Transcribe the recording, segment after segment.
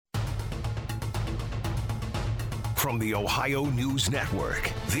From the Ohio News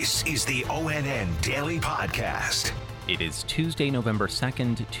Network, this is the ONN Daily Podcast. It is Tuesday, November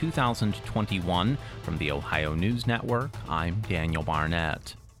 2nd, 2021. From the Ohio News Network, I'm Daniel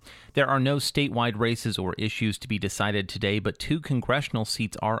Barnett. There are no statewide races or issues to be decided today, but two congressional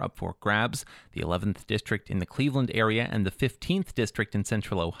seats are up for grabs, the 11th District in the Cleveland area and the 15th District in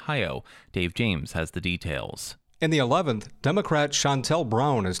Central Ohio. Dave James has the details. In the 11th, Democrat Shontel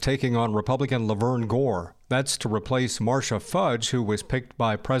Brown is taking on Republican Laverne Gore. That's to replace Marcia Fudge, who was picked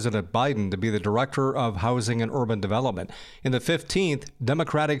by President Biden to be the Director of Housing and Urban Development. In the 15th,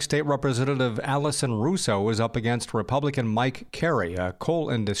 Democratic State Representative Allison Russo is up against Republican Mike Carey, a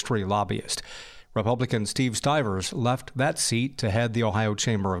coal industry lobbyist. Republican Steve Stivers left that seat to head the Ohio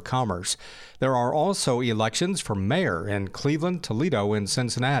Chamber of Commerce. There are also elections for mayor in Cleveland, Toledo, and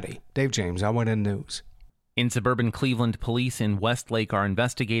Cincinnati. Dave James, ONN News. In suburban Cleveland, police in Westlake are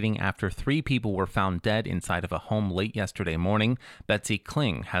investigating after 3 people were found dead inside of a home late yesterday morning. Betsy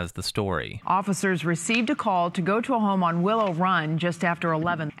Kling has the story. Officers received a call to go to a home on Willow Run just after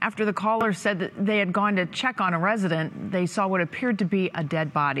 11. After the caller said that they had gone to check on a resident, they saw what appeared to be a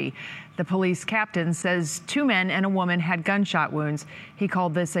dead body. The police captain says 2 men and a woman had gunshot wounds. He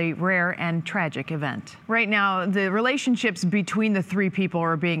called this a rare and tragic event. Right now, the relationships between the 3 people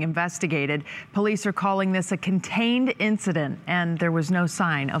are being investigated. Police are calling this a contained incident, and there was no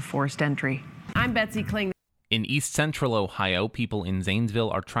sign of forced entry. I'm Betsy Kling. In East Central Ohio, people in Zanesville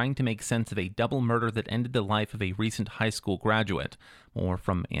are trying to make sense of a double murder that ended the life of a recent high school graduate. More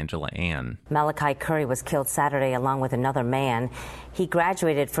from Angela Ann. Malachi Curry was killed Saturday along with another man. He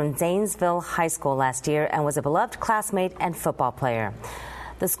graduated from Zanesville High School last year and was a beloved classmate and football player.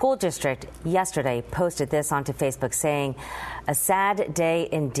 The school district yesterday posted this onto Facebook saying, "A sad day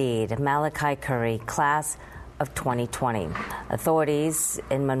indeed. Malachi Curry, class of 2020. Authorities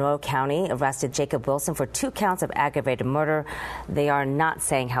in Monroe County arrested Jacob Wilson for 2 counts of aggravated murder. They are not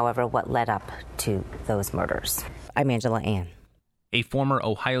saying, however, what led up to those murders. I'm Angela Ann. A former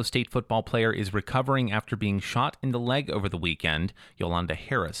Ohio State football player is recovering after being shot in the leg over the weekend. Yolanda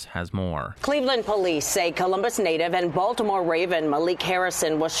Harris has more. Cleveland police say Columbus native and Baltimore Raven Malik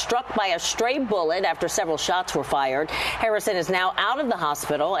Harrison was struck by a stray bullet after several shots were fired. Harrison is now out of the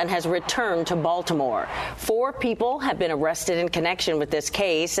hospital and has returned to Baltimore. 4 people have been arrested in connection with this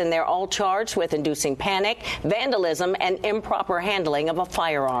case, and they're all charged with inducing panic, vandalism, and improper handling of a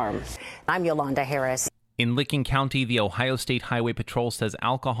firearm. I'm Yolanda Harris. In Licking County, the Ohio State Highway Patrol says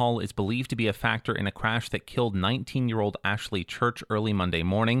alcohol is believed to be a factor in a crash that killed 19-year-old Ashley Church early Monday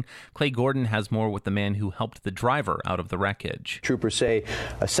morning. Clay Gordon has more with the man who helped the driver out of the wreckage. Troopers say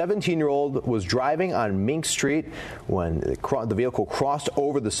a 17-year-old was driving on Mink Street when the vehicle crossed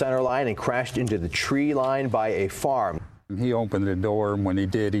over the center line and crashed into the tree line by a farm. He opened the door, and when he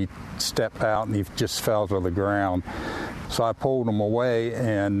did, he stepped out and he just fell to the ground. So I pulled him away,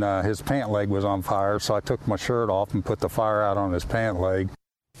 and his pant leg was on fire, so I took my shirt off and put the fire out on his pant leg.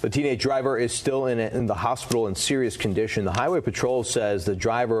 The teenage driver is still in the hospital in serious condition. The Highway Patrol says the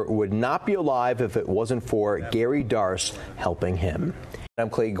driver would not be alive if it wasn't for Gary Darce helping him. I'm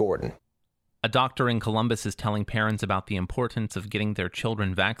Clay Gordon. A doctor in Columbus is telling parents about the importance of getting their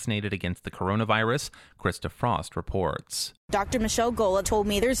children vaccinated against the coronavirus. Krista Frost reports. Dr. Michelle Gola told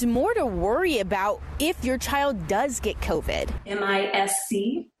me there's more to worry about if your child does get COVID.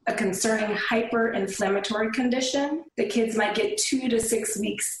 MIS-C, a concerning hyperinflammatory condition that kids might get 2 to 6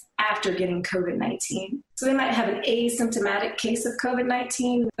 weeks after getting COVID-19. So they might have an asymptomatic case of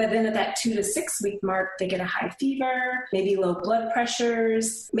COVID-19, but then at that 2 to 6 week mark, they get a high fever, maybe low blood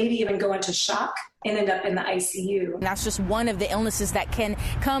pressures, maybe even go into shock and end up in the ICU. And that's just one of the illnesses that can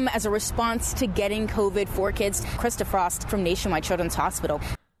come as a response to getting COVID for kids. Krista Frost from Nationwide Children's Hospital.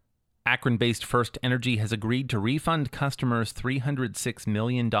 Akron-based First Energy has agreed to refund customers $306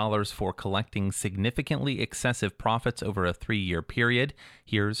 million for collecting significantly excessive profits over a 3-year period.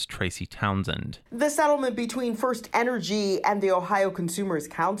 Here's Tracy Townsend. The settlement between First Energy and the Ohio Consumers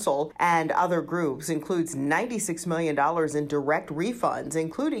Council and other groups includes $96 million in direct refunds,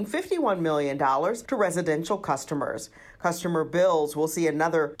 including $51 million to residential customers. Customer bills will see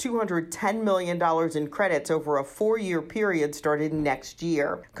another $210 million in credits over a 4-year period starting next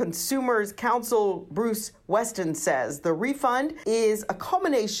year. Consumers Counsel Bruce Weston says the refund is a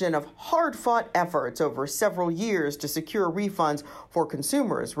culmination of hard-fought efforts over several years to secure refunds for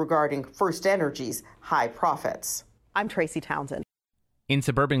consumers regarding First Energy's high profits. I'm Tracy Townsend. In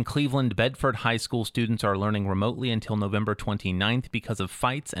suburban Cleveland, Bedford High School students are learning remotely until November 29th because of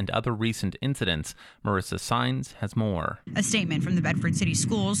fights and other recent incidents. Marissa Saenz has more. A statement from the Bedford City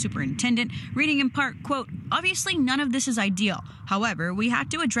Schools superintendent reading in part, quote, "Obviously none of this is ideal. However, we have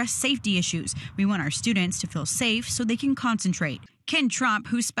to address safety issues. We want our students to feel safe so they can concentrate." Ken Trump,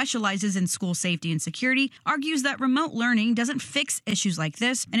 who specializes in school safety and security, argues that remote learning doesn't fix issues like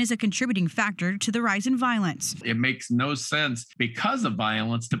this and is a contributing factor to the rise in violence. It makes no sense because of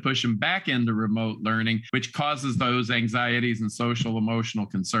violence to push them back into remote learning, which causes those anxieties and social emotional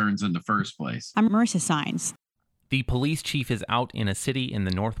concerns in the first place. I'm Marissa Saenz. The police chief is out in a city in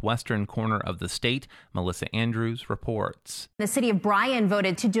the northwestern corner of the state. Melissa Andrews reports. The city of Bryan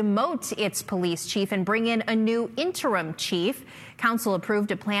voted to demote its police chief and bring in a new interim chief. Council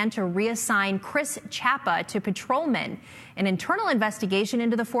approved a plan to reassign Chris Chapa to patrolmen. An internal investigation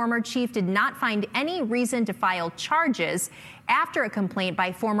into the former chief did not find any reason to file charges after a complaint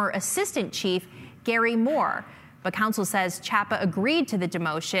by former assistant chief Gary Moore. But council says Chapa agreed to the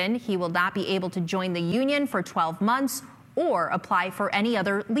demotion. He will not be able to join the union for 12 months or apply for any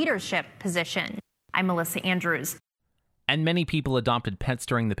other leadership position. I'm Melissa Andrews. And many people adopted pets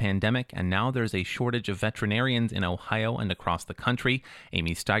during the pandemic, and now there's a shortage of veterinarians in Ohio and across the country.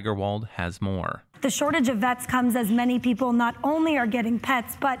 Amy Steigerwald has more. The shortage of vets comes as many people not only are getting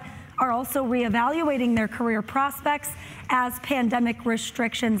pets, but are also reevaluating their career prospects as pandemic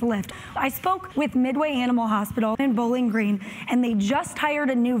restrictions lift. I spoke with Midway Animal Hospital in Bowling Green, and they just hired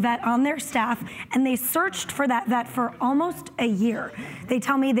a new vet on their staff, and they searched for that vet for almost a year. They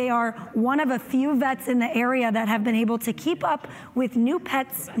tell me they are one of a few vets in the area that have been able to keep up with new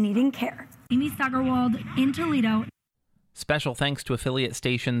pets needing care. Amy Steigerwald in Toledo. Special thanks to affiliate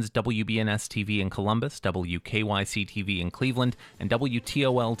stations WBNS TV in Columbus, WKYC TV in Cleveland, and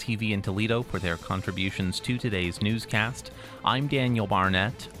WTOL TV in Toledo for their contributions to today's newscast. I'm Daniel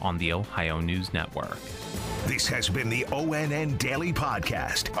Barnett on the Ohio News Network. This has been the ONN Daily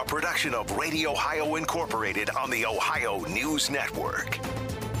Podcast, a production of Radio Ohio Incorporated on the Ohio News Network.